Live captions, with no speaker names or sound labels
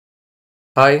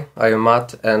Hi, I'm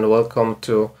Matt, and welcome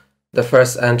to the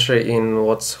first entry in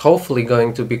what's hopefully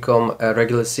going to become a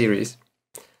regular series.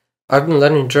 I've been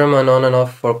learning German on and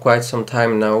off for quite some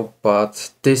time now,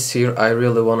 but this year I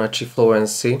really want to achieve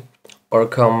fluency or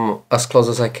come as close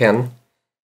as I can.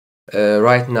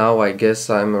 Right now, I guess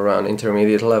I'm around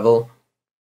intermediate level,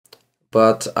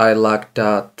 but I lack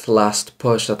that last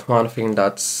push, that one thing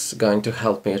that's going to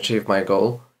help me achieve my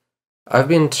goal. I've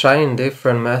been trying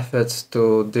different methods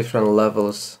to different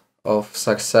levels of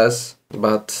success,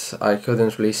 but I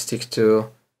couldn't really stick to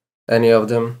any of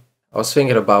them. I was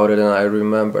thinking about it and I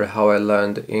remember how I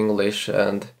learned English,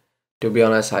 and to be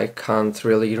honest, I can't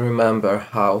really remember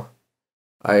how.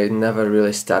 I never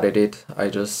really studied it. I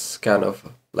just kind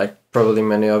of, like probably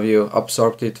many of you,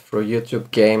 absorbed it through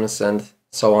YouTube games and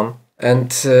so on.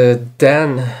 And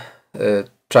then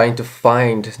trying to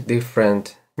find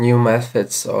different new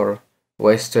methods or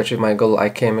ways to achieve my goal, I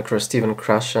came across Steven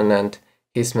Krashen and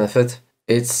his method.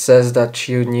 It says that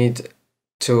you need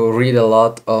to read a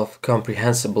lot of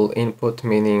comprehensible input,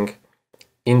 meaning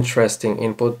interesting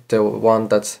input, the one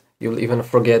that you'll even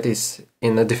forget is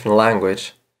in a different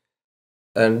language.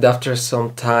 And after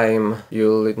some time,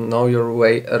 you'll know your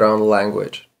way around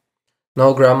language.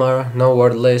 No grammar, no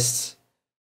word lists,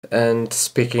 and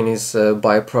speaking is a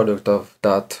byproduct of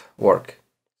that work.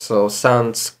 So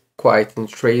sounds quite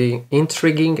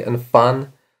intriguing and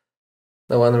fun.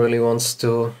 No one really wants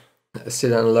to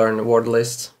sit and learn word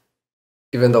lists,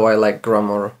 even though I like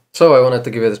grammar. So I wanted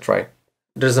to give it a try.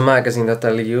 There's a magazine that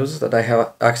I'll use, that I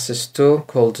have access to,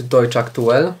 called Deutsch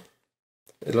Aktuell.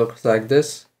 It looks like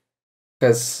this. It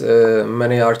has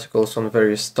many articles on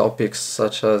various topics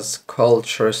such as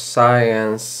culture,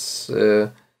 science,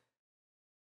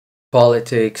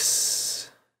 politics,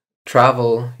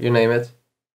 travel, you name it.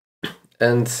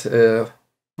 And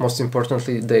most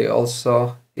importantly, it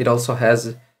also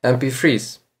has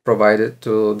MP3s provided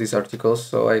to these articles,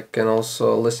 so I can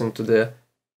also listen to the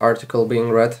article being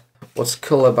read. What's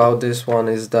cool about this one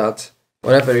is that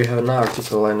whenever you have an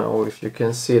article, I don't know if you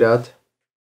can see that,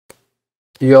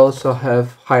 you also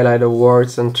have highlighted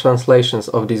words and translations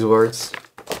of these words,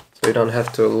 so you don't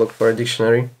have to look for a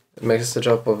dictionary. It makes the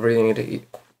job of reading it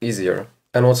easier.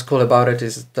 And what's cool about it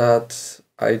is that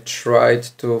I tried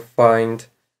to find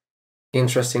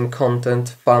interesting content,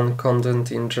 fun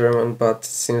content in German, but it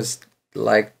seems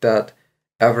like that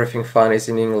everything fun is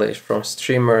in English, from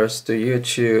streamers to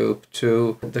YouTube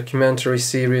to documentary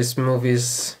series,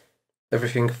 movies.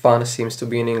 Everything fun seems to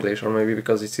be in English, or maybe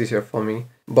because it's easier for me.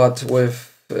 But with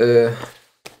this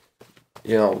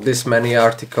many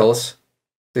articles,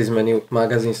 these many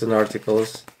magazines and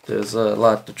articles, there's a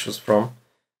lot to choose from.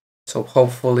 So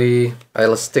hopefully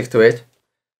I'll stick to it.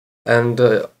 And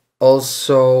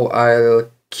also I'll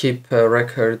keep a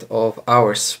record of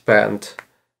hours spent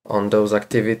on those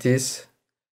activities,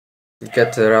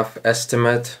 get a rough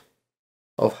estimate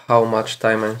of how much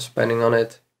time I'm spending on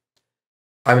it.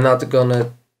 I'm not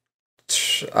gonna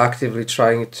actively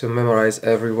trying to memorize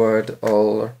every word,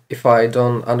 or if I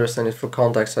don't understand it through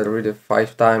context, I'll read it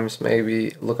 5 times,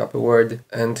 maybe look up a word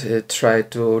and try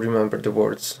to remember the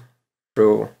words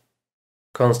through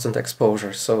constant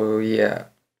exposure. So yeah,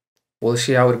 we'll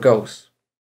see how it goes.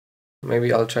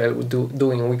 Maybe I'll try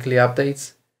doing weekly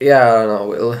updates. Yeah, I don't know,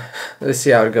 we'll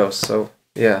see how it goes. So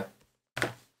yeah,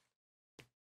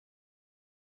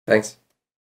 thanks.